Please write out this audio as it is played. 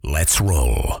Let's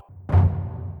roll.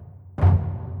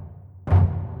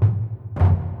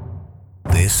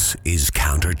 This is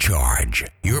Countercharge,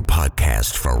 your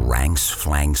podcast for ranks,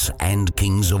 flanks, and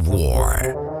kings of war.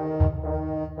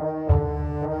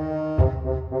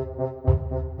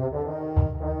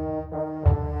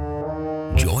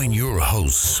 Join your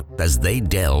hosts as they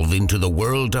delve into the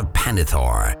world of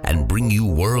Panithor and bring you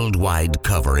worldwide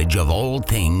coverage of all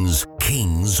things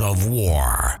Kings of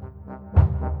War.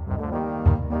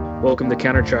 Welcome to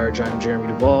Countercharge. I'm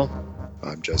Jeremy Duvall.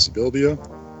 I'm Jesse Bilbia.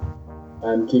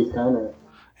 I'm Keith Conroy.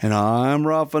 And I'm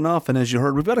Rob Enough. And as you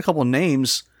heard, we've got a couple of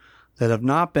names that have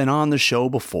not been on the show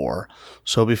before.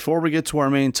 So before we get to our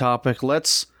main topic,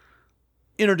 let's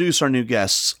introduce our new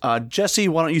guests. Jesse,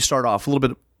 why don't you start off? A little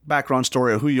bit of background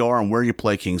story of who you are and where you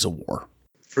play Kings of War.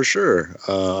 For sure.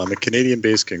 I'm a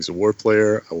Canadian-based Kings of War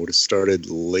player. I would have started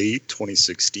late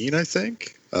 2016, I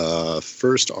think.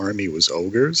 First army was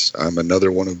Ogres. I'm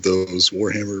another one of those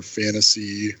Warhammer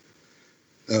Fantasy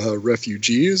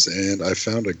refugees, and I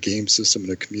found a game system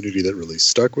and a community that really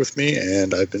stuck with me,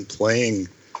 and I've been playing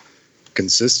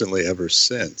consistently ever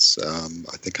since.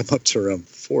 I think I'm up to around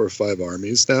 4 or 5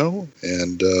 armies now,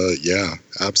 and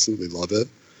absolutely love it.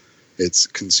 It's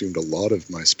consumed a lot of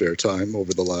my spare time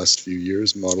over the last few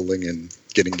years, modeling and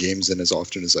getting games in as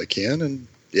often as I can, and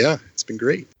yeah, it's been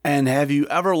great. And have you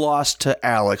ever lost to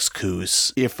Alex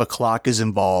Coos if a clock is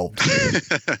involved?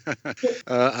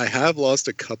 I have lost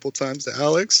a couple times to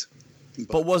Alex.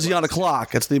 But was he on a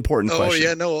clock? That's the important question. Oh,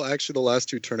 yeah, no, actually the last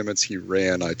 2 tournaments he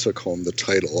ran, I took home the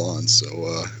title on, so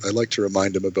I like to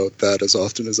remind him about that as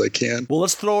often as I can. Well,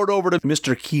 let's throw it over to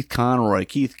Mr. Keith Conroy.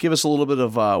 Keith, give us a little bit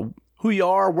of who you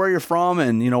are, where you're from,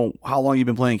 and, how long you've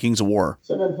been playing Kings of War.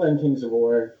 So I've been playing Kings of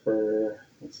War for,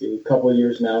 a couple of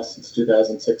years now, since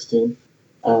 2016.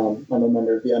 I'm a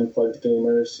member of the Unplugged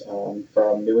Gamers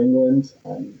from New England,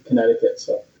 Connecticut,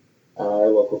 so our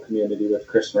local community with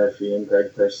Chris Murphy and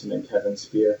Greg Person and Kevin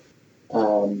Spear.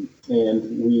 And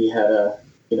we had a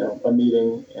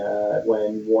meeting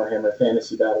when Warhammer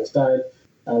Fantasy Battles died,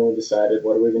 and we decided,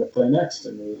 what are we going to play next?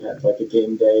 And we had a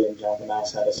game day, and Jonathan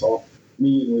Mouse had us all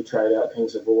meet, and we tried out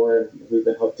Kings of War, and we've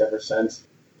been hooked ever since.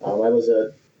 I was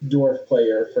a dwarf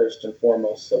player first and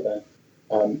foremost, so then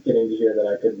getting to hear that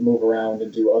I could move around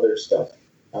and do other stuff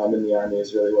in the army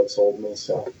is really what sold me,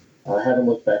 so I haven't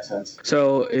looked back since.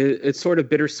 So it's sort of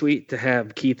bittersweet to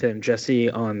have Keith and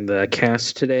Jesse on the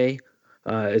cast today.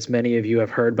 As many of you have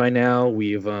heard by now,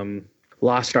 we've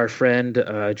lost our friend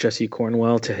Jesse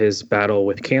Cornwell to his battle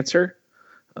with cancer.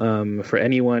 For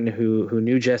anyone who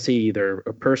knew Jesse either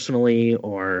personally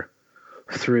or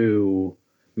through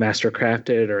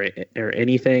Mastercrafted or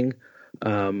anything,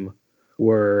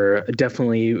 we're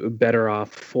definitely better off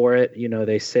for it.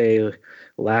 They say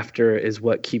laughter is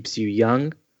what keeps you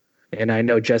young. And I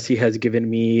know Jesse has given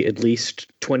me at least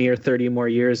 20 or 30 more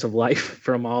years of life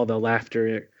from all the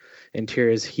laughter and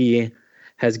tears he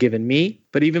has given me.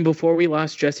 But even before we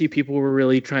lost Jesse, people were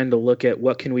really trying to look at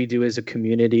what can we do as a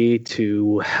community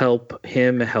to help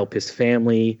him, help his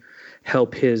family,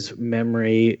 help his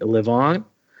memory live on.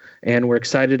 And we're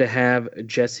excited to have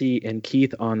Jesse and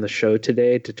Keith on the show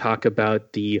today to talk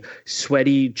about the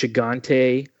Sweaty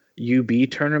Gigante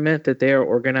UB tournament that they are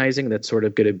organizing that's sort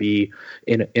of going to be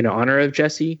in honor of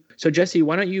Jesse. So Jesse,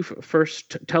 why don't you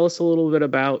first tell us a little bit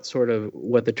about sort of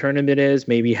what the tournament is,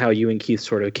 maybe how you and Keith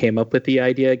sort of came up with the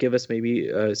idea. Give us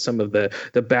maybe some of the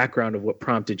background of what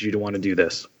prompted you to want to do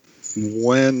this.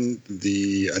 When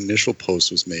the initial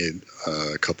post was made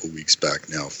a couple weeks back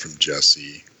now from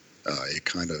Jesse, it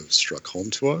kind of struck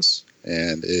home to us,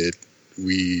 and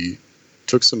we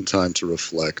took some time to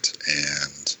reflect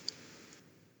and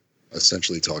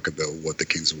essentially talk about what the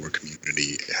Kings of War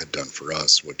community had done for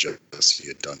us, what Jesse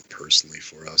had done personally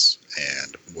for us,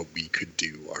 and what we could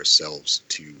do ourselves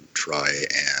to try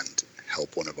and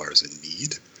help one of ours in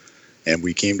need. And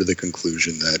we came to the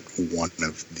conclusion that one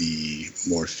of the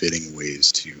more fitting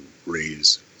ways to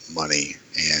raise money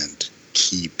and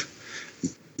keep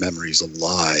memories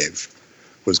alive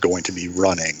was going to be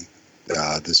running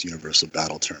this Universal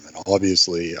Battle Tournament.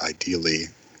 Obviously, ideally,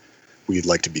 we'd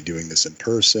like to be doing this in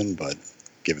person, but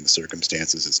given the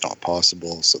circumstances, it's not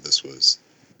possible. So this was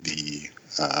the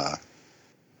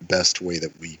best way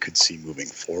that we could see moving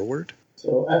forward.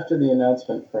 So after the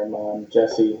announcement from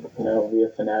Jesse, via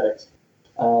Fanatics,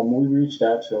 we reached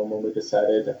out to him when we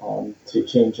decided to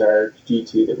change our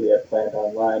GT that we had planned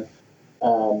online,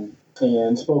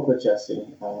 and spoke with Jesse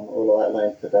a little at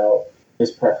length about his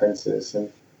preferences.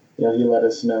 And he let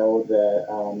us know that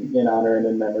in honor and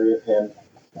in memory of him,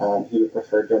 he would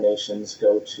prefer donations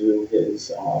go to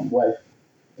his wife,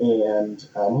 and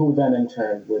who then in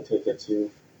turn would take it to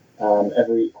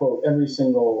every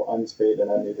single unspayed and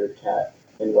unneutered cat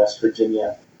in West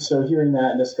Virginia. So hearing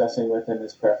that and discussing with him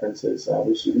his preferences,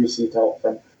 we received help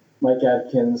from Mike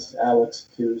Adkins, Alex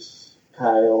Coos,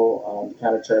 Kyle,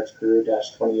 Countercharge Crew,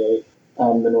 Dash 28,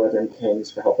 the Northern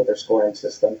Kings for help with their scoring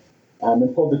system,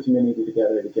 and pulled the community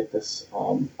together to get this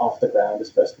off the ground as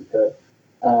best we could.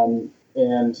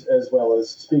 And as well as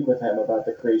speak with him about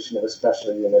the creation of a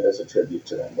special unit as a tribute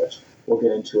to him, which we'll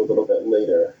get into a little bit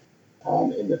later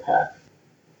in the pack.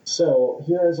 So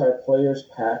here is our players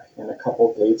pack and a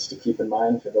couple dates to keep in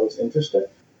mind for those interested.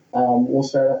 We'll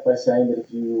start off by saying that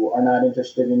if you are not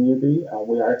interested in UB,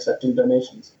 we are accepting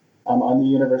donations on the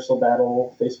Universal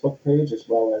Battle Facebook page, as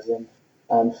well as in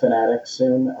Fanatic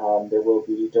soon. There will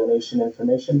be donation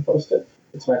information posted.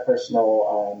 It's my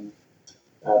personal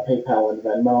PayPal and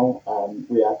Venmo.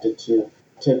 We opted to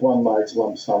take one large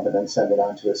lump sum and then send it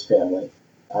on to his family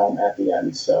at the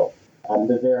end. So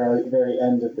the very, very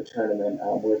end of the tournament,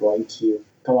 we're going to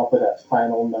come up with that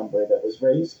final number that was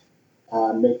raised,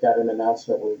 make that an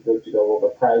announcement. We're good to go over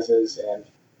prizes and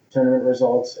tournament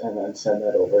results, and then send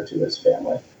that over to his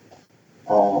family.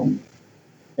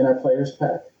 In our players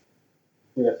pack,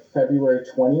 we have February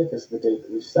 20th is the date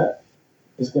that we set.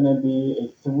 Is going to be a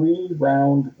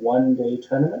 3-round, 1-day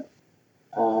tournament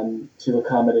to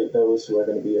accommodate those who are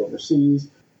going to be overseas,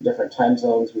 different time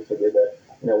zones. We figured that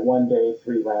 1 day,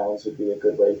 3 rounds would be a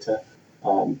good way to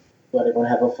let everyone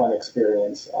have a fun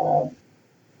experience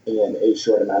in a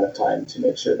short amount of time to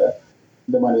make sure that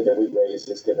the money that we raise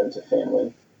is given to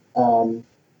family.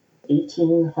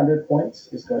 1,800 points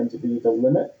is going to be the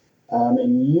limit,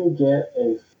 and you get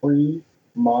a free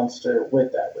monster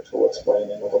with that, which we'll explain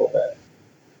in a little bit.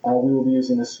 We will be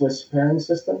using the Swiss pairing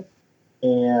system,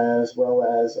 as well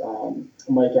as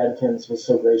Mike Adkins was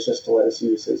so gracious to let us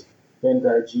use his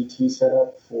Vanguard GT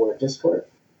setup for Discord.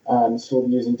 So we'll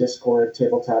be using Discord,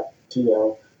 Tabletop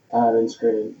TO, and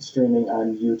streaming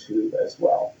on YouTube as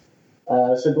well.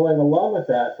 So going along with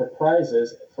that, for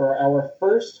prizes, for our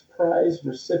first prize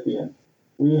recipient,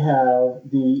 we have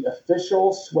the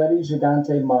official Sweaty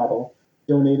Gigante model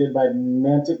donated by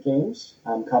Mantic Games,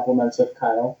 compliments of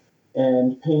Kyle,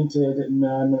 and painted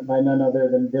by none other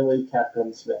than Billy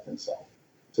Capcom Smith himself.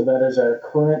 So that is our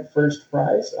current first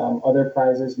prize. Other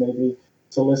prizes may be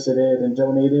solicited and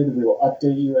donated. We will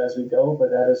update you as we go,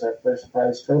 but that is our first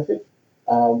prize trophy.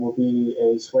 Will be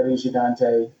a Sweaty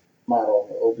Gigante model.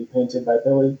 It will be painted by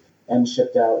Billy and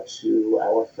shipped out to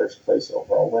our first place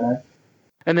overall winner.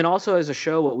 And then also as a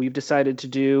show, what we've decided to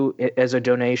do as a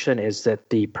donation is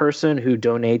that the person who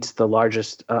donates the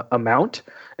largest amount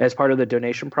as part of the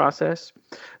donation process,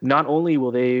 not only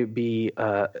will they be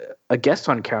a guest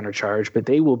on Countercharge, but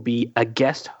they will be a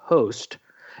guest host,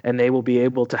 and they will be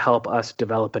able to help us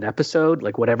develop an episode,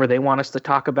 like whatever they want us to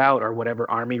talk about or whatever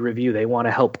Army review they want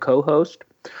to help co-host.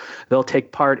 They'll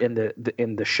take part in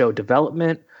the show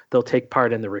development. They'll take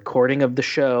part in the recording of the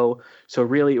show. So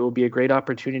really, it will be a great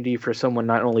opportunity for someone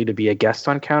not only to be a guest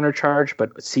on Countercharge,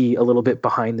 but see a little bit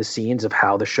behind the scenes of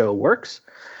how the show works.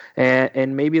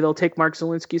 And maybe they'll take Mark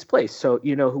Zielinski's place. So,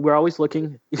 we're always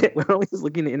looking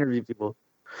to interview people.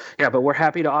 Yeah, but we're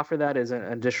happy to offer that as an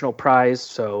additional prize.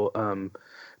 So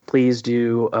please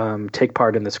do take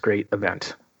part in this great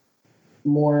event.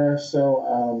 More so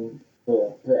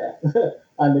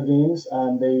on the games,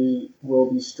 they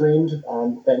will be streamed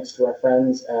thanks to our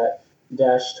friends at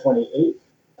Dash 28,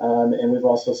 and we've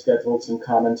also scheduled some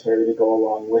commentary to go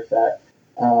along with that.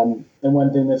 And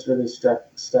one thing that's really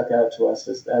stuck out to us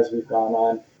is, as we've gone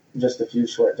on just a few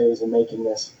short days in making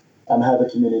this, how the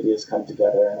community has come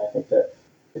together, and I think that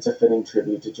it's a fitting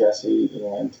tribute to Jesse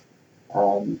and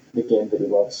the game that he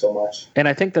loves so much. And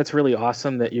I think that's really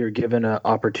awesome that you're given an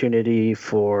opportunity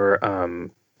for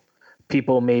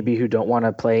people maybe who don't want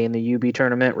to play in the UB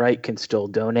tournament, right, can still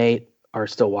donate or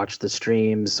still watch the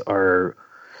streams or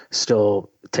still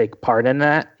take part in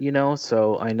that,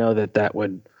 So I know that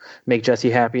would make Jesse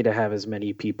happy to have as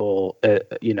many people,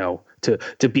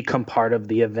 to become part of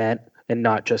the event and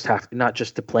not just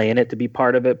to play in it to be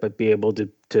part of it, but be able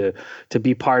to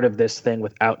be part of this thing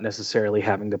without necessarily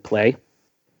having to play.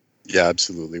 Yeah,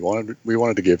 absolutely. We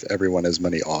wanted to give everyone as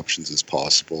many options as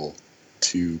possible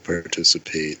to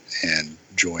participate and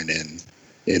join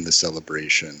in the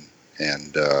celebration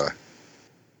and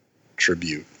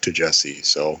tribute to Jesse.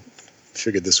 So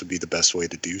figured this would be the best way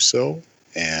to do so,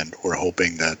 and we're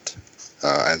hoping that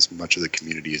as much of the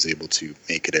community is able to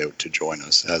make it out to join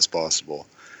us as possible.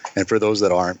 And for those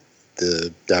that aren't,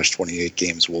 the Dash 28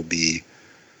 games will be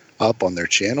up on their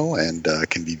channel and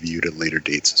can be viewed at later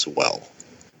dates as well.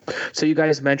 So you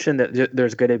guys mentioned that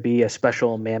there's going to be a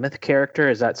special mammoth character.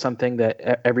 Is that something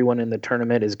that everyone in the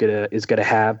tournament is gonna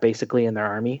have basically in their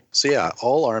army? So yeah,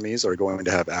 all armies are going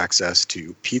to have access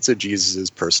to Pizza Jesus'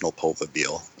 personal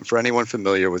Pulpmobile. For anyone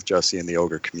familiar with Jesse and the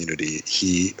Ogre community,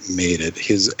 he made it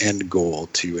his end goal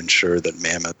to ensure that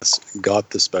mammoths got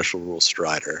the special rule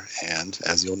Strider. And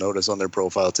as you'll notice on their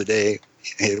profile today,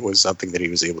 it was something that he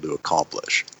was able to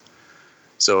accomplish.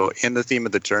 So in the theme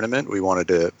of the tournament, we wanted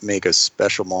to make a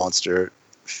special monster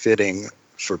fitting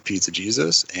for Pizza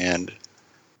Jesus, and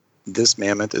this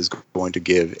mammoth is going to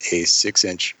give a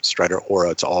 6-inch Strider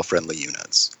aura to all friendly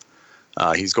units.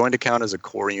 He's going to count as a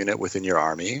core unit within your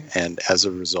army, and as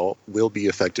a result, will be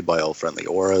affected by all friendly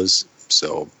auras,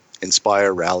 so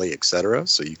Inspire, Rally, etc.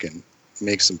 So you can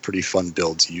make some pretty fun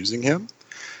builds using him,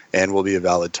 and will be a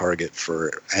valid target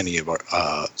for any of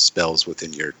our spells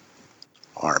within your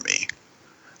army.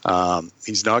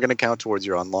 He's not going to count towards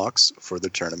your unlocks for the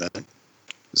tournament,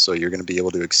 so you're going to be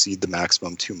able to exceed the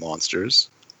maximum 2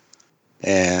 monsters.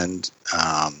 And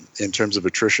in terms of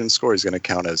attrition score, he's going to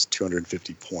count as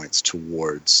 250 points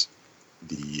towards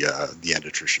the end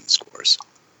attrition scores.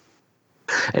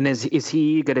 And is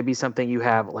he going to be something you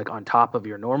have like on top of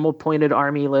your normal pointed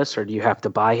army list, or do you have to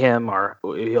buy him, or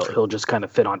he'll just kind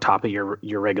of fit on top of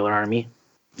your regular army?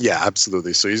 Yeah,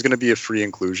 absolutely. So he's going to be a free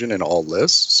inclusion in all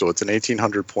lists. So it's an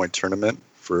 1,800 point tournament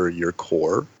for your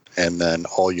core, and then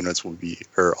all units will be,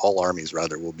 or all armies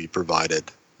rather, will be provided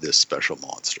this special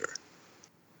monster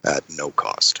at no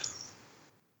cost.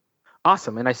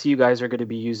 Awesome. And I see you guys are going to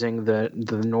be using the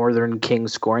Northern King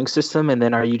scoring system, and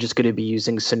then are you just going to be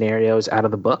using scenarios out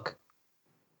of the book?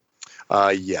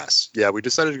 Yes. Yeah, we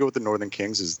decided to go with the Northern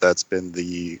Kings, as that's been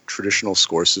the traditional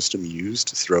score system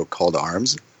used throughout Call to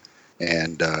Arms.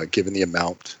 And given the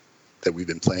amount that we've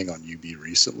been playing on UB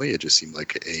recently, it just seemed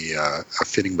like a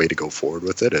fitting way to go forward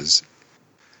with it, as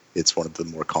it's one of the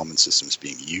more common systems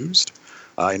being used.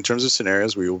 In terms of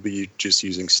scenarios, we will be just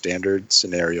using standard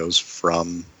scenarios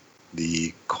from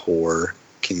the core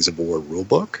Kings of War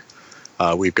rulebook.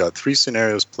 We've got 3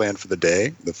 scenarios planned for the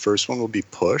day. The first one will be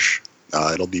Push.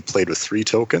 It'll be played with 3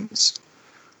 tokens.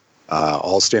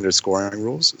 All standard scoring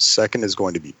rules. Second is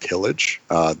going to be Pillage.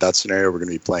 That scenario we're going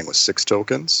to be playing with 6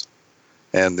 tokens.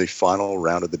 And the final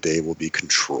round of the day will be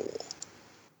Control.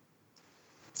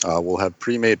 We'll have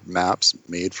pre-made maps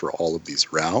made for all of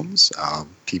these rounds.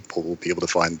 People will be able to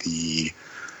find the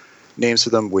names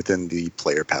of them within the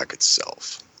player pack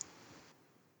itself.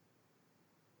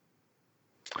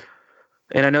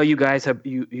 And I know you guys have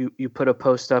you put a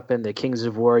post up in the Kings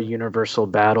of War Universal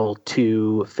Battle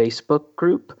 2 Facebook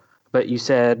group. But you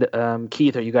said,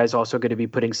 Keith, are you guys also going to be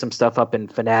putting some stuff up in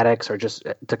Fanatics, or just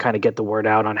to kind of get the word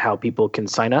out on how people can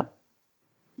sign up?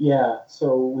 Yeah,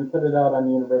 so we put it out on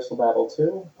Universal Battle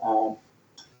 2,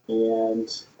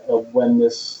 and when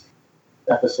this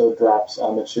episode drops,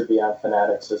 it should be on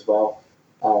Fanatics as well.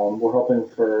 We're hoping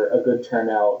for a good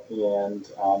turnout and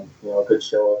a good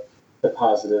show of the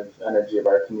positive energy of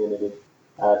our community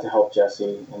to help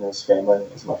Jesse and his family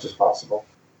as much as possible.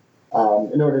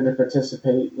 In order to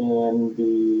participate in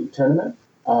the tournament,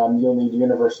 you'll need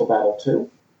Universal Battle 2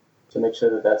 to make sure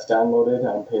that that's downloaded.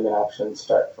 Payment options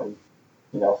start from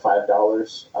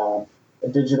 $5. A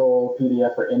digital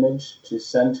PDF or image to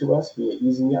send to us via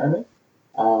Easy Army.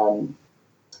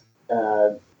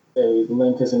 A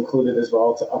link is included as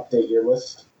well to update your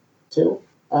list too.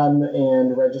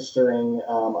 And registering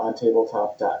on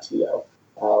tabletop.to,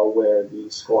 where the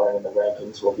scoring and the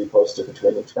rankings will be posted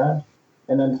between each round.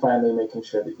 And then finally making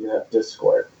sure that you have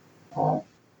Discord.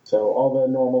 So all the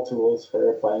normal tools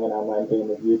for playing an online game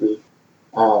of UB,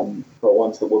 but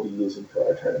ones that we'll be using for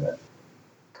our tournament.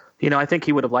 I think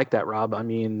he would have liked that, Rob. I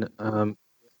mean,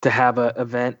 to have an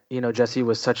event, Jesse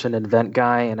was such an event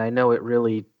guy, and I know it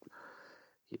really,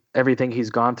 everything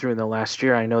he's gone through in the last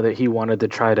year, I know that he wanted to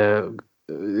try to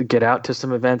get out to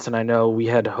some events, and I know we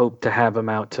had hoped to have him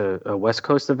out to a West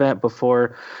Coast event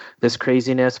before this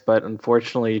craziness, but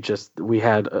unfortunately just we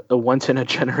had a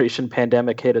once-in-a-generation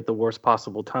pandemic hit at the worst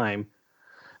possible time.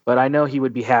 But I know he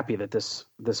would be happy that this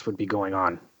would be going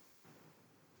on.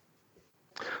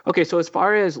 Okay, so as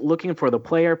far as looking for the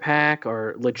player pack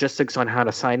or logistics on how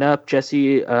to sign up,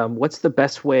 Jesse, what's the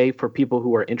best way for people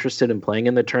who are interested in playing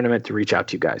in the tournament to reach out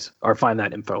to you guys or find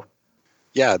that info?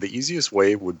 Yeah, the easiest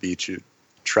way would be to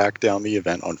track down the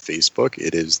event on Facebook.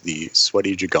 It is the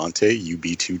Sweaty Gigante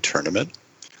UB2 tournament.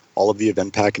 All of the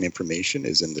event pack and information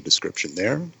is in the description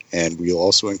there, and we'll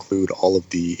also include all of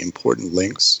the important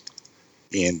links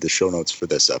in the show notes for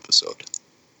this episode.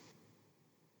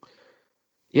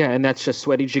 Yeah, and that's just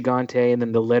Sweaty Gigante, and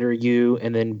then the letter U,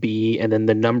 and then B, and then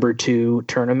the number 2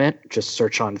 tournament. Just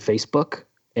search on Facebook.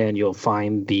 and you'll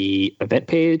find the event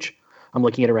page. I'm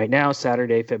looking at it right now,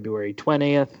 Saturday, February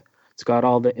 20th. It's got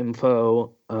all the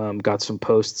info, got some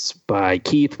posts by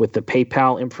Keith with the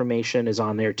PayPal information is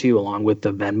on there too, along with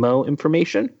the Venmo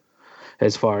information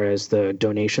as far as the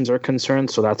donations are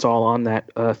concerned. So that's all on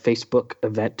that Facebook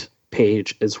event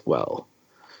page as well.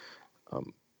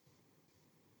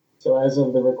 So as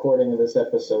of the recording of this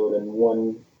episode,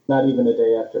 and not even a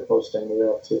day after posting,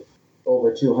 we're up to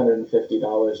over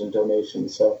 $250 in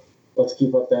donations. So let's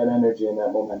keep up that energy and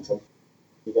that momentum.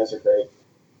 You guys are great.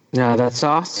 Yeah, that's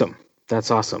awesome.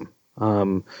 That's awesome.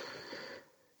 There's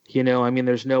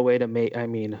no way to make,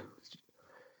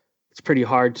 it's pretty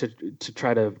hard to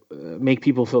try to make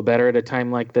people feel better at a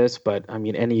time like this. But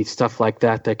any stuff like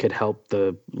that could help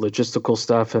the logistical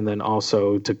stuff, and then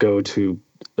also to go to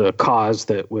a cause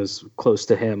that was close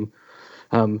to him.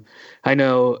 I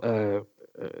know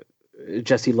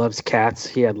Jesse loves cats.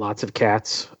 He had lots of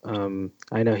cats.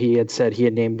 I know he had said he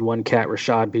had named one cat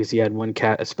Rashad because he had one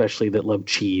cat especially that loved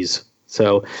cheese.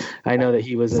 So I know that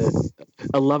he was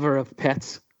a lover of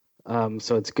pets.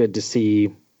 So it's good to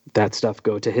see that stuff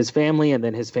go to his family, and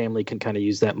then his family can kind of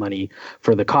use that money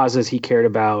for the causes he cared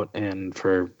about and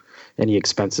for any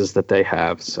expenses that they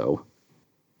have. So,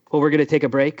 well, we're going to take a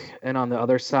break. And on the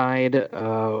other side,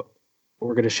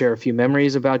 we're going to share a few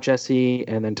memories about Jesse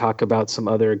and then talk about some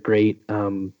other great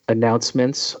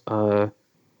announcements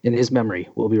in his memory.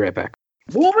 We'll be right back.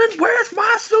 Woman, where's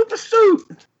my super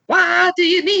suit? Why do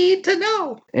you need to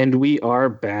know? And we are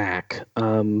back.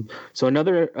 So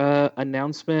another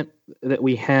announcement that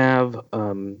we have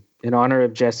in honor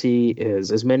of Jesse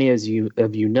is, as many as you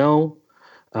know,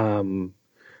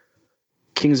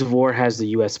 Kings of War has the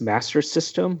U.S. Master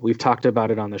System. We've talked about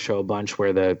it on the show a bunch,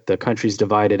 where the country's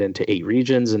divided into 8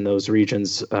 regions, and those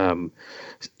regions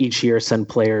each year send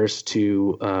players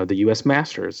to the U.S.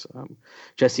 Masters.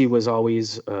 Jesse was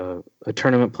always a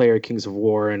tournament player at Kings of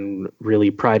War and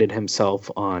really prided himself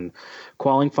on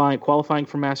qualifying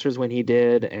for Masters when he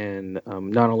did, and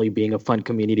not only being a fun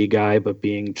community guy, but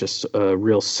being just a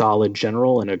real solid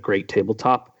general and a great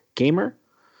tabletop gamer.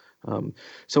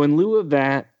 So in lieu of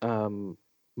that,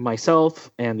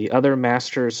 myself and the other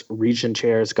Masters region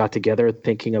chairs got together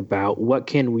thinking about what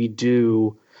can we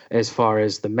do as far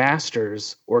as the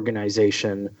Masters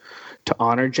organization to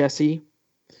honor Jesse.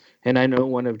 And I know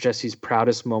one of Jesse's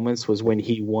proudest moments was when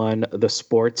he won the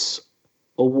sports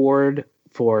award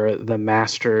for the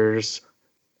Masters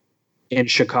in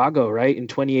Chicago, right? In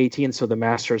 2018. So the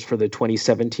Masters for the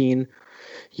 2017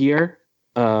 year.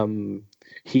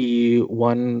 He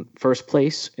won first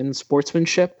place in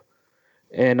sportsmanship.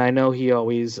 And I know he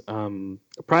always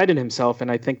prided himself, and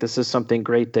I think this is something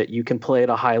great, that you can play at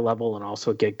a high level and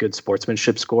also get good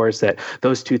sportsmanship scores, that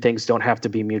those two things don't have to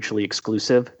be mutually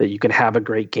exclusive, that you can have a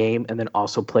great game and then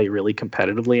also play really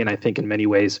competitively. And I think in many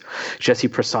ways, Jesse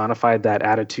personified that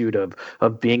attitude of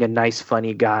being a nice,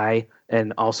 funny guy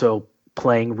and also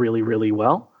playing really, really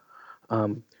well.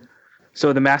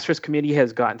 So the Masters Committee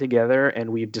has gotten together,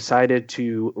 and we've decided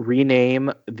to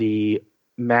rename the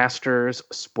Masters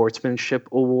Sportsmanship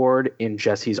Award in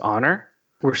Jesse's honor.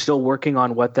 We're still working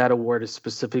on what that award is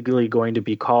specifically going to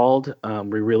be called.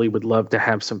 We really would love to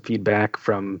have some feedback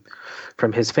from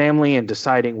his family and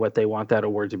deciding what they want that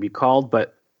award to be called.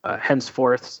 But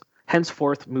henceforth,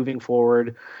 moving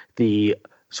forward, the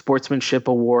Sportsmanship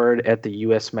Award at the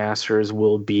U.S. Masters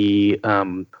will be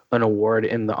an award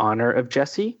in the honor of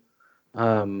Jesse.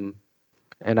 And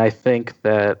I think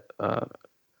that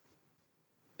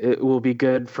it will be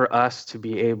good for us to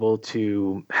be able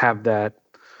to have that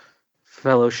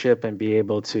fellowship and be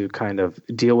able to kind of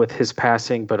deal with his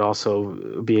passing, but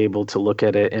also be able to look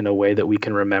at it in a way that we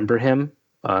can remember him,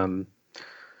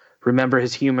 remember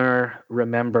his humor,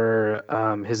 remember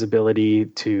his ability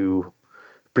to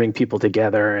bring people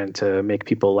together and to make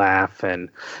people laugh.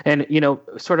 And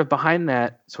sort of behind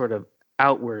that sort of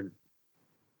outward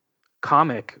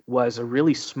comic was a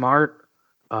really smart,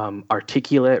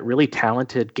 articulate, really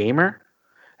talented gamer.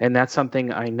 And that's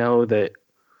something I know that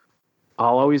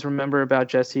I'll always remember about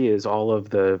Jesse, is all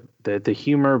of the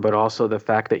humor, but also the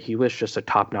fact that he was just a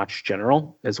top-notch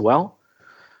general as well.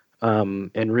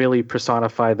 And really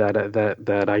personify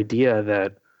that idea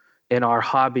that in our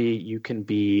hobby, you can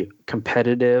be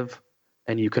competitive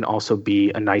and you can also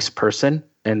be a nice person,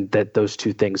 and that those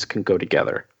two things can go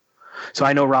together. So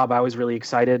I know, Rob, I was really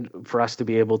excited for us to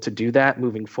be able to do that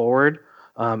moving forward.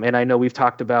 And I know we've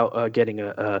talked about getting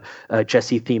a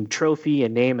Jesse-themed trophy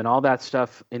and name and all that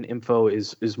stuff, and info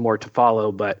is more to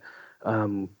follow. But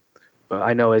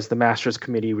I know as the Masters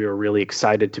Committee, we were really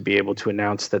excited to be able to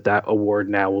announce that award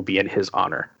now will be in his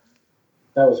honor.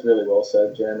 That was really well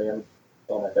said, Jeremy.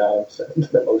 Oh my God, I'm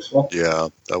so emotional. Yeah,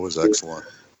 that was excellent.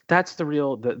 That's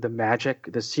the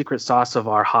magic, the secret sauce of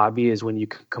our hobby is when you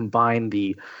combine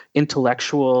the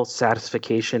intellectual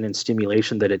satisfaction and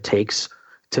stimulation that it takes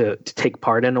to take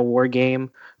part in a war game,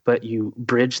 but you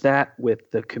bridge that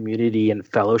with the community and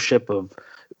fellowship of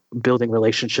building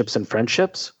relationships and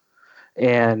friendships.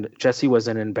 And Jesse was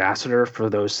an ambassador for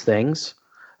those things,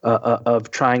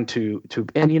 of trying to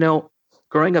and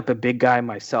growing up a big guy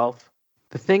myself,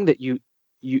 the thing that you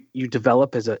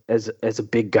develop as a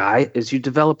big guy is you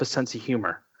develop a sense of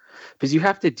humor, because you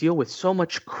have to deal with so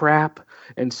much crap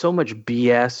and so much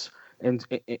BS,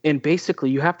 and basically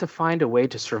you have to find a way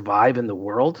to survive in the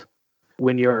world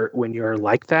when you're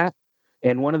like that.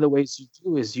 And one of the ways you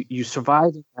do is you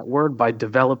survive in that word by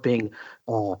developing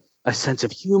a sense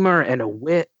of humor and a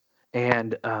wit.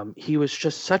 And he was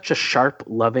just such a sharp,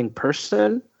 loving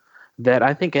person that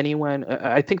I think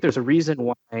there's a reason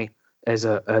why, as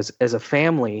a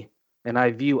family, and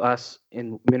I view us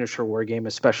in miniature war game,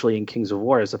 especially in Kings of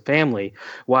War, as a family,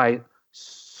 why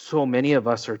so many of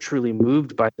us are truly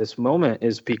moved by this moment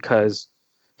is because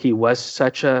he was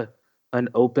such an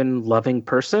open, loving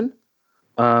person.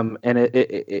 And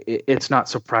it's not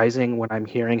surprising when I'm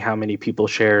hearing how many people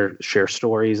share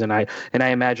stories, and I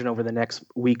imagine over the next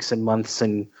weeks and months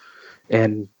and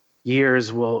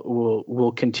years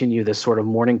we'll continue this sort of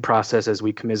mourning process as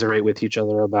we commiserate with each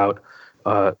other about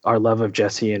our love of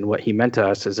Jesse and what he meant to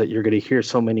us. Is that you're going to hear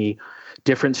so many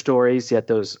different stories, yet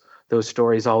those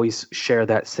stories always share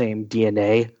that same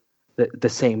DNA, the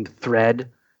same thread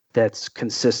that's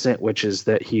consistent, which is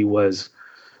that he was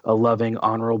a loving,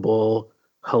 honorable,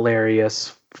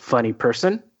 hilarious, funny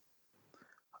person,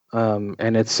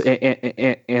 and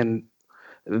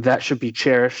that should be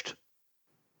cherished,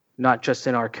 not just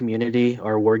in our community,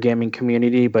 our wargaming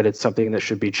community, but it's something that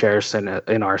should be cherished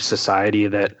in our society.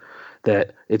 That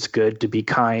it's good to be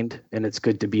kind, and it's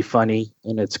good to be funny,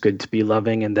 and it's good to be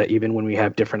loving, and that even when we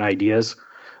have different ideas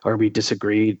or we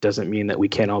disagree, doesn't mean that we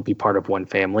can't all be part of one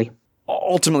family.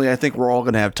 Ultimately, I think we're all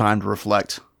going to have time to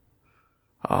reflect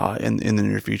in the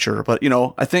near future. But,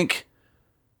 I think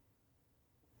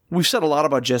we've said a lot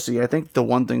about Jesse. I think the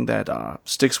one thing that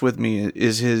sticks with me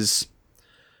is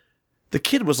the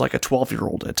kid was like a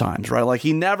 12-year-old at times, right? Like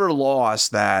he never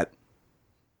lost that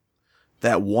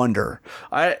wonder.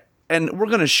 And we're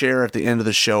going to share at the end of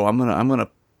the show. I'm going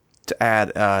to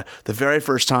add the very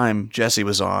first time Jesse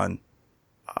was on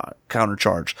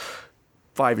Countercharge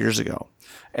 5 years ago.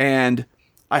 And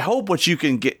I hope what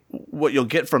you'll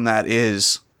get from that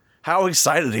is how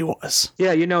excited he was.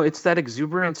 Yeah, it's that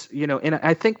exuberance, and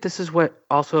I think this is what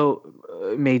also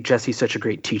made Jesse such a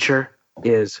great teacher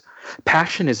is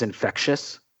passion is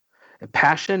infectious. And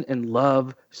passion and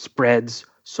love spreads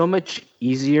so much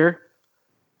easier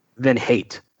than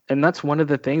hate. And that's one of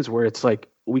the things where it's like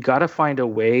we got to find a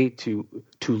way to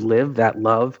live that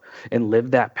love and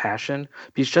live that passion,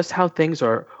 because just how things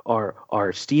are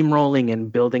steamrolling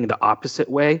and building the opposite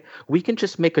way, we can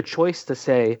just make a choice to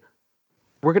say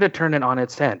we're going to turn it on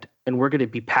its end, and we're going to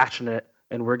be passionate,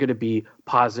 and we're going to be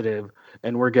positive,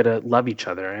 and we're going to love each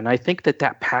other. And I think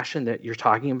that passion that you're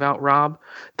talking about, Rob,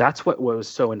 that's what was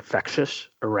so infectious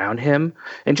around him,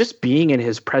 and just being in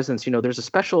his presence. There's a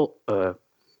special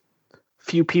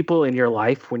few people in your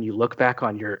life when you look back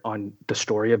on the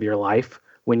story of your life,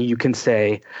 when you can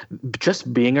say,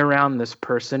 just being around this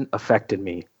person affected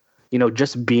me.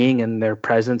 Just being in their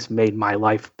presence made my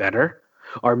life better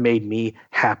or made me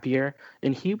happier.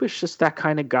 And he was just that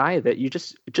kind of guy that you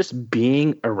just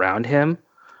being around him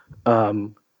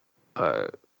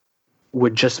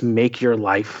would just make your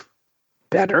life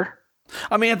better.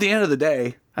 I mean, at the end of the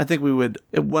day, I think we would,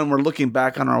 when we're looking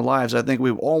back on our lives, I think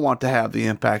we all want to have the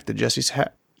impact that Jesse's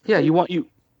had. Yeah, you want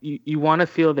to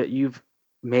feel that you've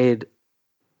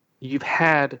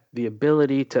had the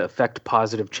ability to affect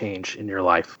positive change in your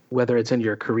life, whether it's in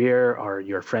your career or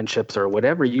your friendships or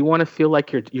whatever. You want to feel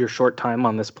like your short time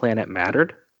on this planet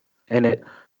mattered, and it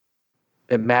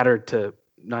mattered to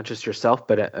not just yourself,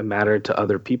 but it mattered to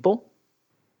other people.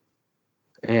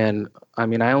 And I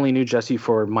mean, I only knew Jesse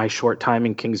for my short time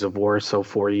in Kings of War, so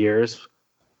 4 years.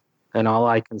 And all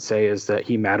I can say is that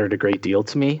he mattered a great deal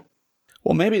to me.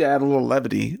 Well, maybe to add a little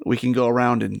levity, we can go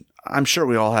around and I'm sure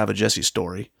we all have a Jesse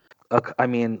story. I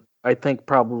mean, I think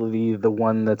probably the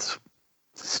one that's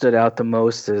stood out the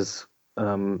most is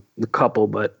the couple,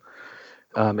 but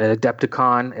at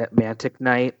Adepticon at Mantic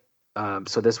Night.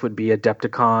 So this would be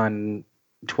Adepticon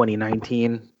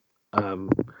 2019.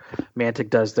 Mantic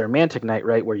does their Mantic Night,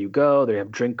 right, where you go, they have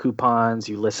drink coupons,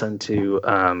 you listen to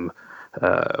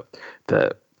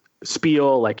the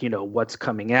spiel, like, what's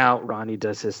coming out. Ronnie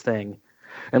does his thing,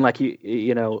 and like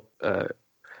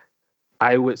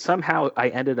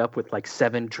I ended up with like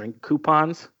 7 drink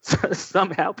coupons.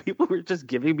 Somehow people were just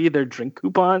giving me their drink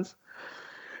coupons.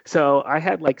 So I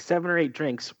had like 7 or 8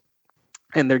 drinks,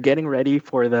 and they're getting ready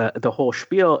for the whole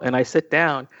spiel. And I sit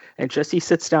down, and Jesse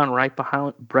sits down right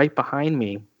behind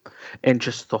me, and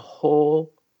just the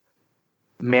whole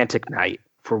Mantic night,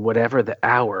 for whatever the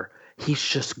hour, he's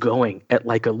just going at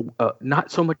like a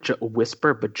not so much a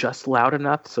whisper, but just loud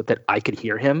enough so that I could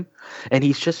hear him. And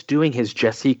he's just doing his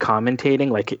Jesse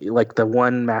commentating, like the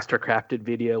one Mastercrafted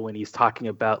video when he's talking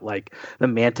about like the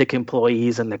Mantic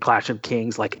employees and the Clash of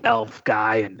Kings, like Elf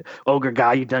guy and Ogre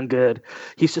guy, you done good.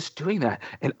 He's just doing that,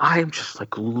 and I'm just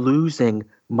like losing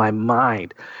my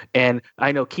mind. And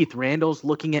I know Keith Randall's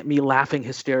looking at me laughing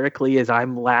hysterically as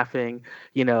I'm laughing,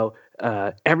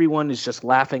 everyone is just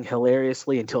laughing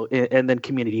hilariously and then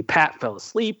Community Pat fell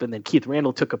asleep, and then Keith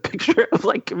Randall took a picture of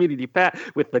like Community Pat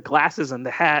with the glasses and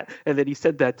the hat, and then he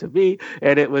said that to me,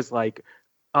 and it was like,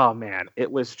 oh man,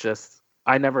 it was just,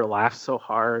 I never laughed so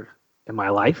hard in my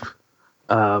life.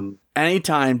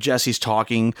 Anytime Jesse's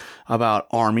talking about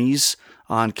armies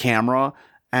on camera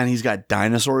and he's got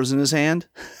dinosaurs in his hand,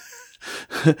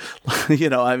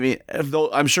 I mean,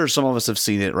 though I'm sure some of us have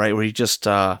seen it, right? Where he just,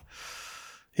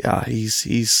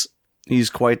 he's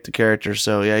quite the character.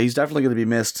 So yeah, he's definitely going to be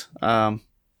missed. I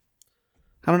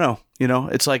don't know.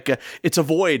 It's like it's a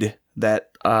void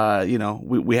that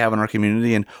we have in our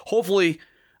community, and hopefully,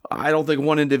 I don't think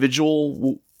one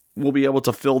individual will be able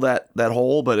to fill that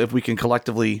hole. But if we can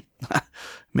collectively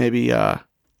maybe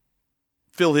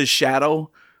fill his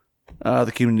shadow,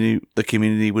 the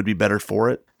community would be better for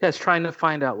it. Yeah, it's trying to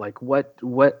find out like what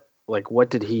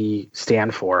did he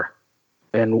stand for,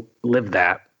 and live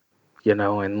that,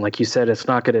 and like you said, it's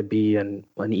not going to be an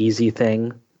easy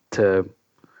thing to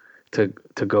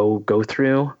go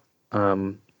through. I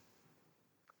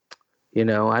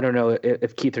don't know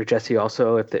if Keith or Jesse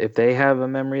also, if they have a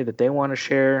memory that they want to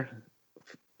share,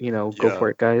 go for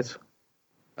it, guys.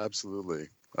 Absolutely.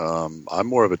 I'm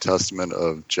more of a testament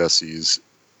of Jesse's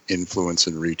influence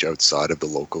and reach outside of the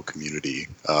local community.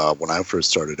 When I first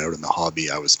started out in the hobby,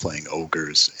 I was playing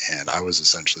ogres, and I was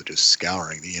essentially just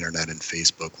scouring the internet and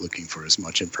Facebook looking for as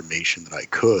much information that I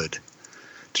could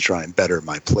to try and better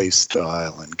my play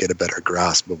style and get a better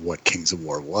grasp of what Kings of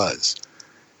War was.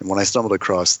 And when I stumbled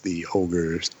across the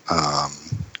ogres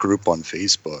group on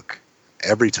Facebook,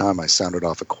 every time I sounded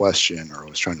off a question or I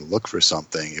was trying to look for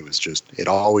something, it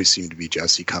always seemed to be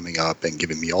Jesse coming up and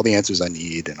giving me all the answers I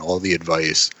need and all the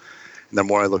advice. And the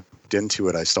more I looked into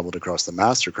it, I stumbled across the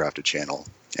Mastercrafted channel,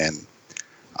 and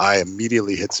I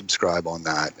immediately hit subscribe on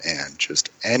that. And just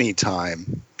any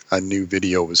time a new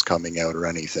video was coming out or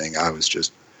anything, I was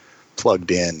just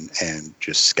plugged in and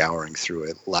just scouring through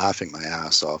it, laughing my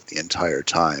ass off the entire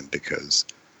time, because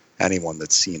anyone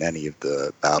that's seen any of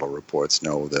the battle reports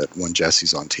know that when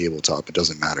Jesse's on tabletop, it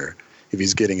doesn't matter if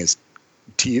he's getting his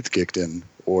teeth kicked in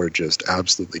or just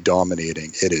absolutely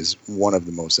dominating. It is one of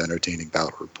the most entertaining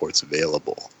battle reports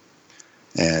available.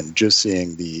 And just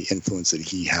seeing the influence that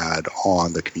he had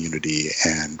on the community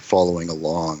and following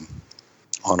along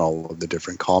on all of the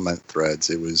different comment threads,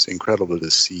 it was incredible to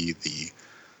see the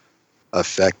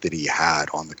effect that he had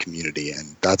on the community.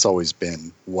 And that's always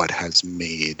been what has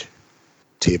made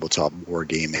tabletop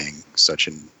wargaming such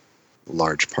a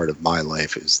large part of my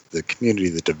life, is the community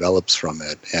that develops from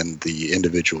it and the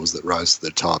individuals that rise to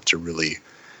the top to really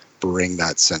bring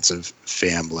that sense of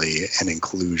family and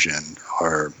inclusion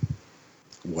are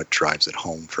what drives it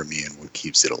home for me and what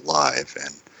keeps it alive.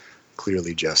 And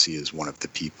clearly Jesse is one of the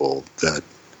people that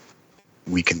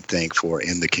we can thank for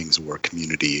in the Kings of War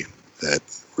community that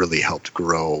really helped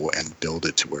grow and build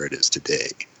it to where it is today.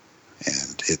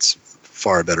 And it's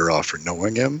far better off for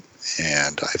knowing him,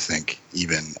 and I think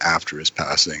even after his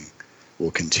passing,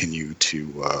 we'll continue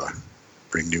to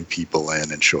bring new people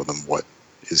in and show them what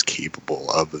is capable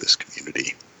of this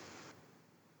community.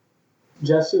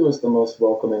 Jesse was the most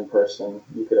welcoming person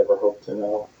you could ever hope to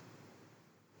know.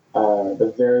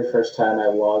 The very first time I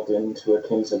logged into a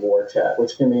Kings of War chat,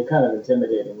 which can be kind of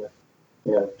intimidating with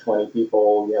 20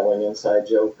 people yelling inside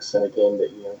jokes in a game that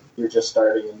you're just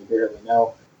starting and you barely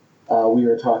know. We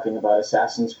were talking about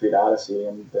Assassin's Creed Odyssey,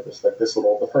 and there was like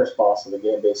the first boss of the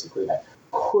game, basically, I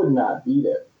could not beat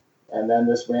it. And then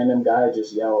this random guy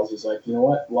just yells, he's like, you know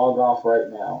what, log off right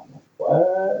now. I'm like,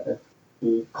 what?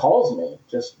 He calls me,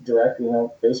 just direct,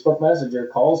 Facebook Messenger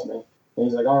calls me. And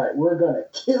he's like, all right, we're going to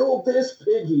kill this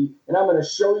piggy, and I'm going to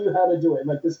show you how to do it. And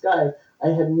like this guy I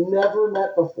had never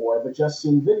met before, but just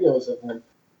seen videos of him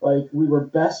Like, we were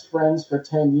best friends for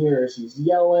 10 years. He's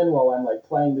yelling while I'm like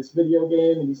playing this video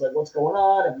game, and he's like, "What's going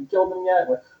on? Have you killed him yet?" And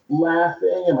we're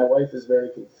laughing, and my wife is very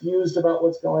confused about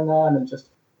what's going on. And just,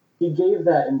 he gave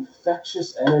that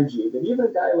infectious energy that even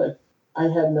a guy like, I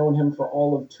had known him for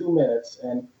all of 2 minutes,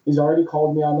 and he's already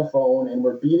called me on the phone, and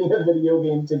we're beating a video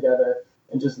game together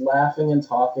and just laughing and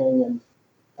talking.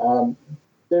 And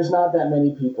there's not that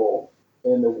many people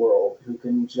in the world who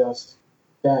can just,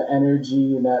 that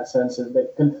energy and that sense of,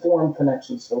 that can form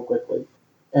connections so quickly.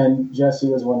 And Jesse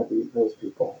was one of those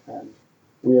people, and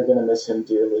we are going to miss him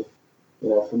dearly. You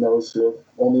know, from those who have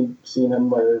only seen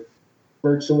him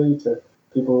virtually to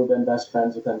people who have been best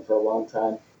friends with him for a long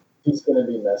time, he's going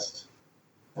to be missed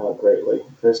greatly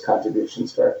for his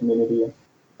contributions to our community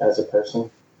as a person.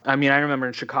 I mean, I remember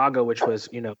in Chicago, which was,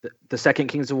 you know, the second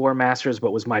Kings of War Masters,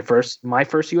 but was my first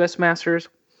U.S. Masters.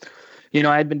 You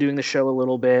know, I had been doing the show a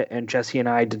little bit, and Jesse and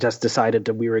I just decided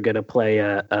that we were going to play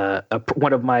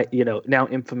one of my, you know, now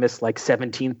infamous like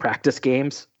 17 practice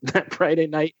games that Friday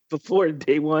night before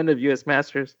day one of U.S.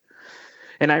 Masters.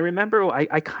 And I remember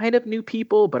I kind of knew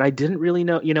people, but I didn't really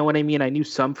know, you know what I mean? I knew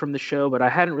some from the show, but I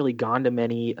hadn't really gone to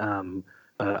many.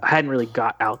 I hadn't really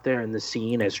got out there in the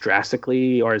scene as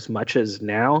drastically or as much as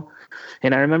now.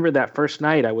 And I remember that first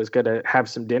night I was going to have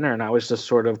some dinner, and I was just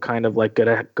sort of kind of like going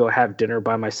to go have dinner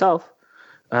by myself.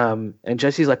 And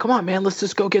Jesse's like, "Come on, man, let's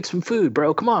just go get some food,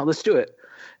 bro. Come on, let's do it."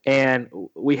 And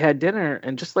we had dinner,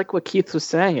 and just like what Keith was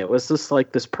saying, it was just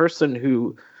like this person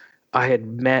who I had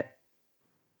met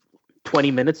 20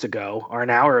 minutes ago or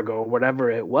an hour ago, or whatever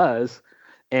it was.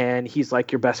 And he's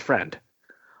like your best friend.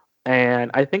 And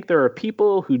I think there are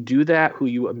people who do that who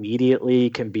you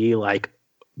immediately can be like,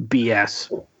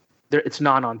 BS. It's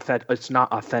not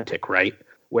authentic, right?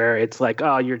 Where it's like,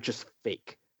 oh, you're just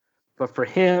fake. But for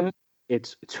him,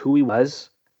 it's who he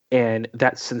was, and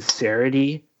that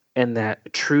sincerity and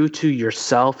that true to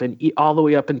yourself, and all the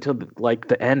way up until like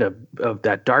the end of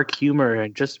that dark humor,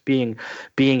 and just being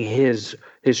his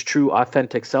true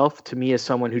authentic self. To me, as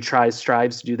someone who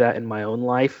strives to do that in my own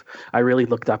life, I really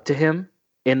looked up to him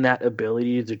in that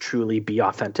ability to truly be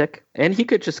authentic. And he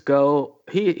could just go,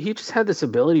 he just had this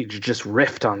ability to just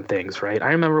riff on things, right? I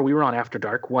remember we were on After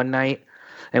Dark one night,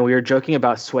 and we were joking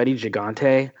about Sweaty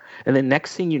Gigante. And the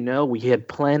next thing you know, we had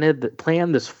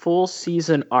planned this full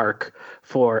season arc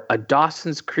for a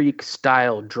Dawson's Creek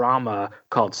style drama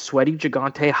called Sweaty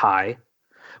Gigante High,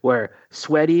 where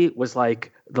Sweaty was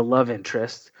like the love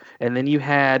interest. And then you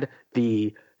had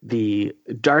the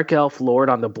dark elf lord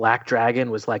on the black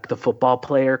dragon was like the football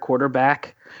player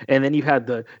quarterback. And then you had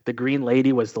the green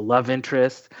lady was the love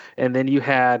interest, and then you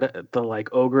had the like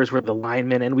ogres were the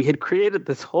linemen. And we had created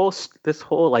this whole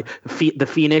like the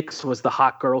Phoenix was the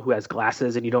hot girl who has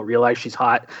glasses, and you don't realize she's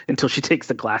hot until she takes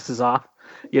the glasses off,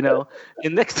 you know.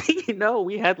 And next thing you know,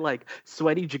 we had like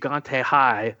Sweaty Gigante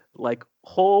High, like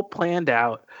whole planned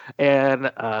out.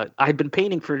 And I'd been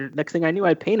painting next thing I knew,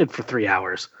 I painted for 3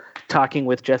 hours, talking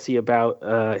with Jesse about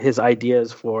his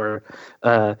ideas for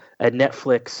a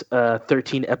Netflix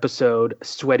 13 episode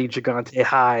Sweaty Gigante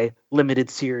High limited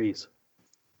series.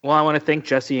 Well, I want to thank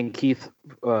Jesse and Keith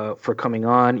for coming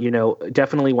on. You know,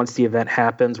 definitely once the event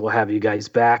happens, we'll have you guys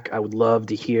back. I would love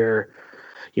to hear,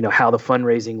 you know, how the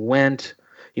fundraising went,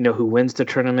 you know, who wins the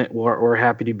tournament. We're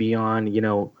happy to be on. You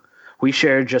know, we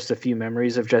shared just a few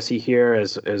memories of Jesse here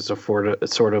as a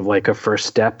sort of like a first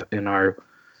step in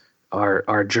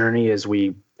our journey as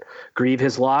we grieve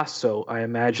his loss. So I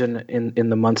imagine in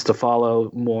the months to follow,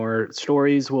 more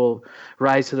stories will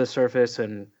rise to the surface,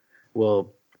 and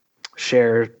we'll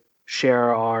share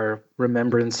our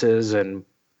remembrances and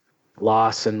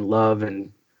loss and love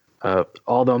and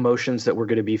all the emotions that we're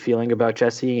going to be feeling about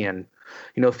Jesse. And,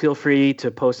 you know, feel free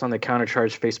to post on the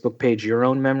Countercharge Facebook page your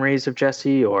own memories of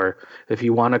Jesse, or if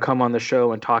you want to come on the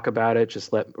show and talk about it,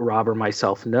 just let Rob or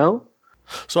myself know.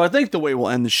 So I think the way we'll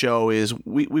end the show is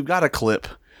we've got a clip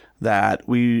that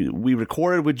we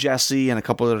recorded with Jesse and a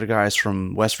couple of other guys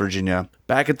from West Virginia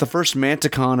back at the first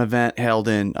Manticon event held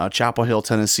in Chapel Hill,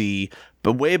 Tennessee,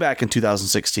 but way back in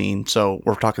 2016. So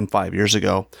we're talking 5 years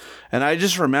ago. And I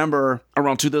just remember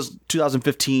around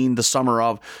 2015, the summer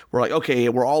of, we're like, okay,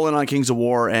 we're all in on Kings of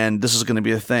War, and this is going to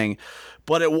be a thing.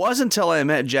 But it wasn't until I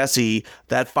met Jesse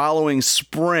that following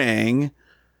spring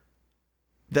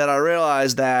that I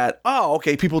realized that, oh,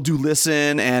 okay, people do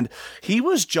listen, and he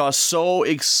was just so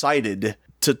excited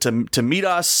to meet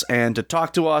us and to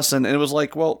talk to us, and it was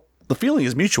like, well, the feeling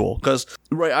is mutual, because,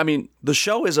 right, I mean, the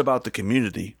show is about the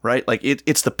community, right? Like,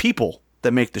 it's the people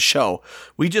that make the show.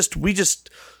 We just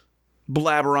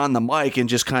blabber on the mic and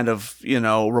just kind of, you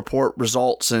know, report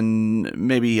results and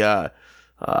maybe talk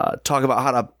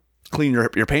about clean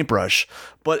your paintbrush.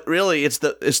 But really, it's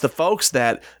the folks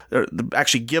that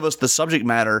actually give us the subject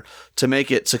matter to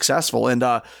make it successful. And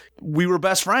we were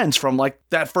best friends from like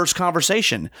that first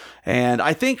conversation. And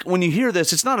I think when you hear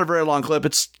this, it's not a very long clip.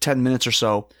 It's 10 minutes or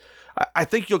so. I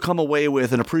think you'll come away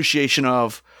with an appreciation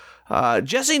of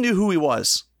Jesse knew who he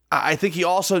was. I think he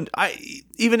also,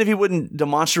 even if he wouldn't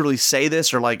demonstrably say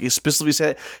this or like explicitly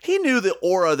say it, he knew the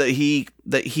aura that he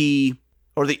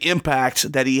or the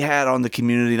impact that he had on the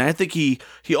community. And I think he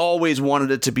always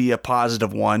wanted it to be a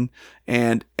positive one,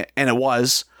 and it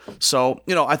was. So,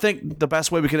 I think the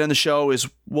best way we could end the show is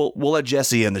we'll let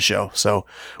Jesse end the show. So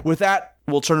with that,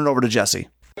 we'll turn it over to Jesse.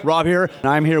 Rob here, and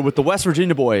I'm here with the West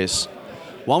Virginia boys.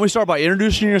 Why don't we start by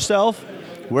introducing yourself,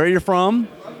 where you're from,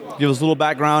 give us a little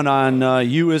background on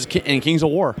you as in Kings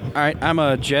of War. All right,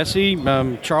 I'm Jesse,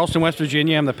 Charleston, West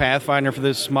Virginia. I'm the Pathfinder for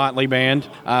this motley band.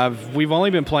 We've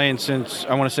only been playing since,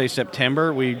 I want to say,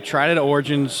 September. We tried it at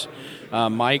Origins.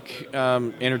 Mike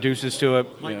introduced us to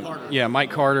it. Mike Carter. Yeah, Mike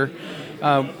Carter.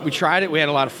 We tried it. We had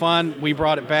a lot of fun. We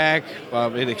brought it back.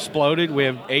 It exploded. We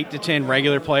have 8 to 10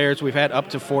 regular players. We've had up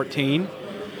to 14.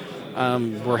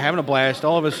 We're having a blast.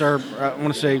 All of us are, I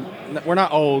want to say, we're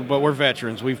not old, but we're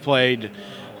veterans. We've played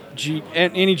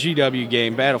any GW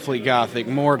game, Battlefleet Gothic,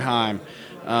 Mordheim.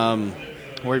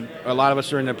 A lot of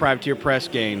us are in the Privateer Press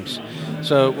games.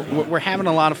 So we're having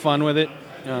a lot of fun with it.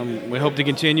 We hope to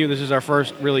continue. This is our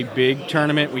first really big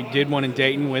tournament. We did one in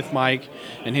Dayton with Mike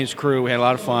and his crew. We had a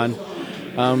lot of fun.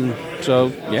 So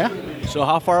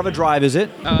how far of a drive is it?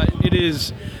 It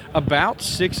is about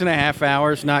 6.5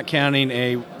 hours, not counting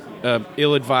a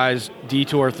ill-advised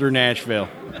detour through Nashville.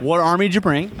 What army did you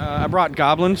bring? I brought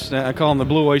goblins. I call them the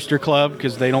Blue Oyster Club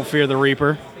because they don't fear the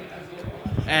Reaper.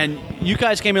 And you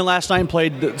guys came in last night and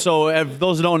played. So, if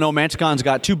those who don't know, Manticon's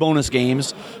got 2 bonus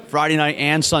games, Friday night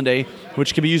and Sunday,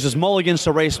 which can be used as mulligans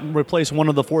to replace one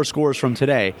of the 4 scores from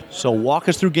today. So, walk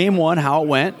us through game 1, how it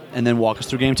went, and then walk us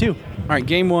through game 2. All right,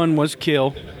 game 1 was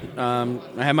Kill. I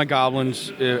had my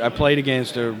goblins. I played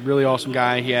against a really awesome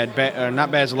guy. He had not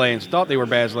Basileans. Thought they were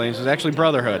Basileans. It was actually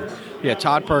Brotherhood. Yeah,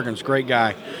 Todd Perkins, great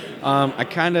guy. I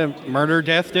kind of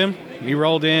murder-deathed him. He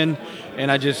rolled in, and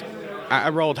I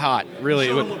rolled hot, really.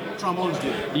 Trombones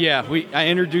do. Yeah, I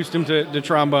introduced him to the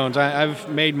trombones. I've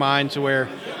made mine to where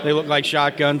they look like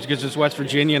shotguns because it's West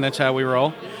Virginia and that's how we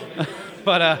roll.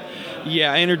 But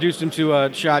I introduced him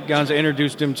to shotguns. I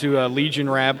introduced him to a Legion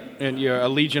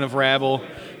of Rabble,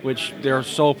 which their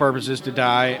sole purpose is to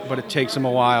die, but it takes them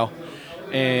a while,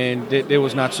 and it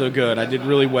was not so good. I did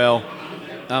really well.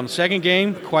 Second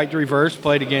game, quite the reverse.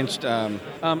 Played against. I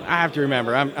have to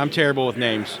remember. I'm terrible with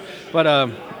names, but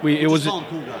it was. Cool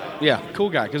guy. Yeah, cool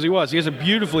guy because he was. He has a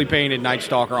beautifully painted Night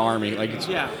Stalker army. Like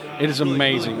it is really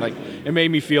amazing. Cool. Like it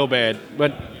made me feel bad,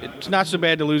 but it's not so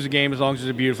bad to lose a game as long as it's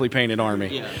a beautifully painted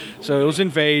army. Yeah. So it was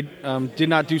Invade. Did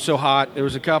not do so hot. There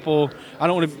was a couple. I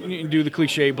don't want to do the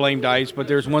cliche blame dice, but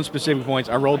there's one specific point.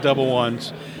 I rolled double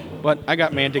ones, but I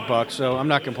got Mantic Bucks, so I'm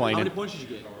not complaining. How many points did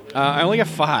you get? I only got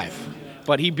 5.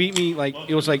 But he beat me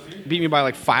beat me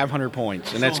by 500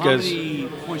 points, and that's because he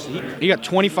got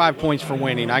 25 points for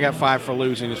winning. I got 5 for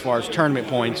losing as far as tournament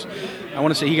points. I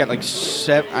want to say he got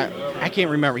 7. I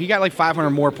can't remember. He got 500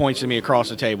 more points than me across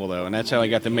the table though, and that's how he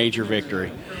got the major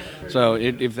victory. So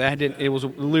it was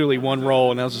literally one roll,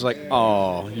 and I was just like,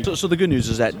 oh. So the good news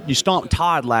is that you stomped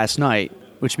Todd last night,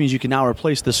 which means you can now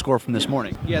replace the score from this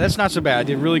morning. Yeah, that's not so bad. I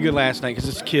did really good last night because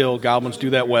it's Kill. Goblins do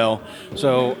that well.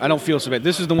 So I don't feel so bad.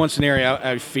 This is the one scenario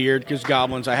I feared because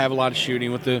Goblins, I have a lot of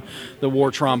shooting with the war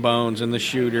trombones and the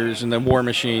shooters and the war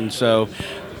machines. So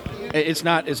it's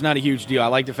not a huge deal. I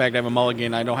like the fact I have a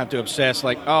mulligan. I don't have to obsess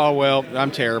oh, well, I'm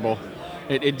terrible.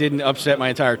 It didn't upset my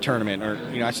entire tournament, or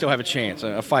I still have a chance,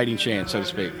 a fighting chance, so to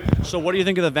speak. So what do you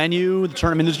think of the venue, the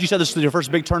tournament? You said this is your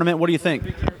first big tournament. What do you think?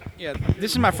 Yeah,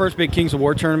 this is my first big Kings of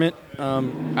War tournament.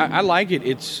 I like it.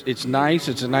 It's nice.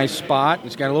 It's a nice spot.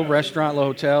 It's got a little restaurant, a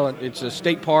little hotel. It's a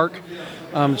state park.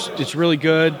 It's really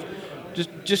good.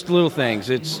 Just little things.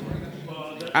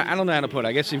 I don't know how to put it.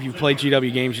 I guess if you've played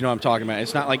GW games, you know what I'm talking about.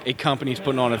 It's not like a company's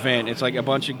putting on an event. It's like a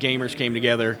bunch of gamers came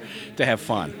together to have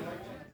fun.